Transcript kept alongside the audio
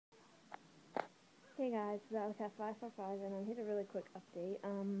Hey guys, this is aope545 and I'm here to really quick update.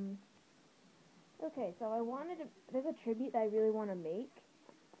 Okay, so there's a tribute that I really want to make.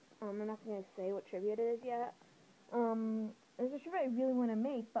 I'm not going to say what tribute it is yet. There's a tribute I really want to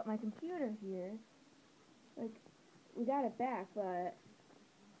make, but my computer here, like, we got it back, but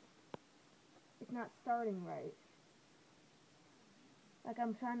it's not starting right. Like,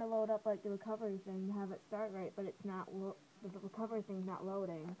 I'm trying to load up, like, the recovery thing to have it start right, but it's not, the recovery thing's not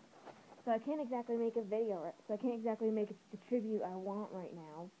loading. So I can't exactly make a video, so I can't exactly make the tribute I want right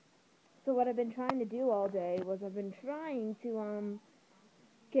now. So what I've been trying to do all day was I've been trying to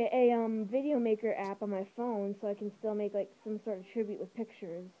get a video maker app on my phone so I can still make like some sort of tribute with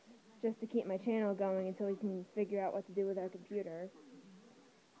pictures, just to keep my channel going until we can figure out what to do with our computer.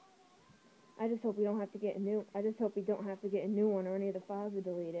 I just hope we don't have to get a new one or any of the files are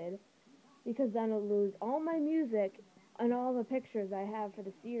deleted, because then I'll lose all my music and all the pictures I have for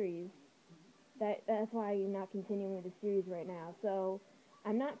the series. That's why I'm not continuing with the series right now. So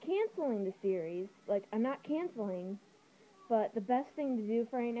I'm not canceling the series. Like, I'm not canceling, but the best thing to do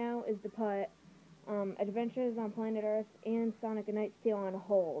for right now is to put Adventures on Planet Earth and Sonic and Knight's Tale on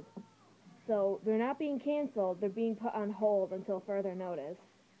hold. So they're not being canceled. They're being put on hold until further notice.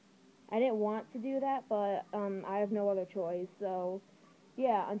 I didn't want to do that, but I have no other choice. So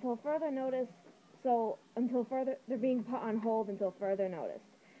yeah, until further notice. They're being put on hold until further notice.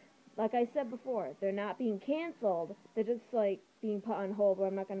 Like I said before, they're not being canceled. They're just like being put on hold where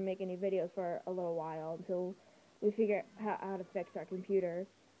I'm not going to make any videos for a little while until we figure out how to fix our computer.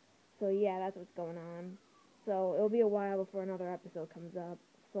 So yeah, that's what's going on. So it'll be a while before another episode comes up.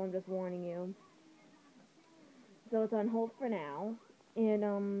 So I'm just warning you. So it's on hold for now. And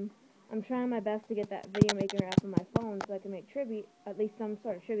I'm trying my best to get that video maker app on my phone so I can make tribute, at least some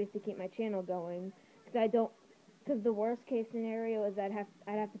sort of tribute to keep my channel going. Because the worst case scenario is I'd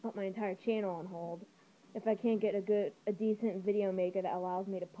have to put my entire channel on hold if I can't get a decent video maker that allows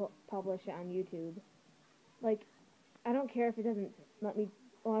me to publish it on YouTube. Like, I don't care if it doesn't let me.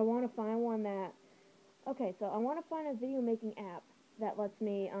 Well, I want to find one that. Okay, so I want to find a video making app that lets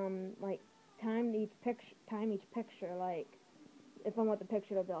me like time each picture. Like, if I want the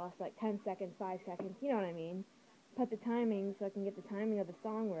picture to last like 10 seconds, 5 seconds, you know what I mean. Put the timing so I can get the timing of the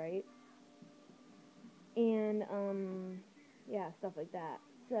song right. And, yeah, stuff like that.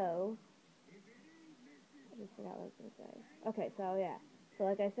 So, I just forgot what I was going to say. Okay, so, yeah. So,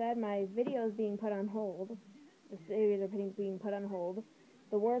 like I said, my video is being put on hold. The series are being put on hold.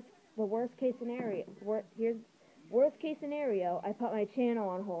 The worst case scenario, worst case scenario, I put my channel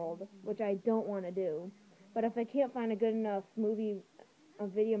on hold, which I don't want to do. But if I can't find a good enough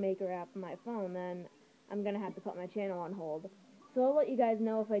video maker app on my phone, then I'm going to have to put my channel on hold. So I'll let you guys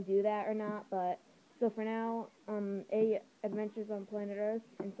know if I do that or not, but so for now, Adventures on Planet Earth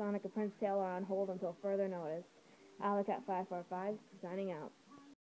and Sonic and Prince Tale are on hold until further notice. aope545 signing out.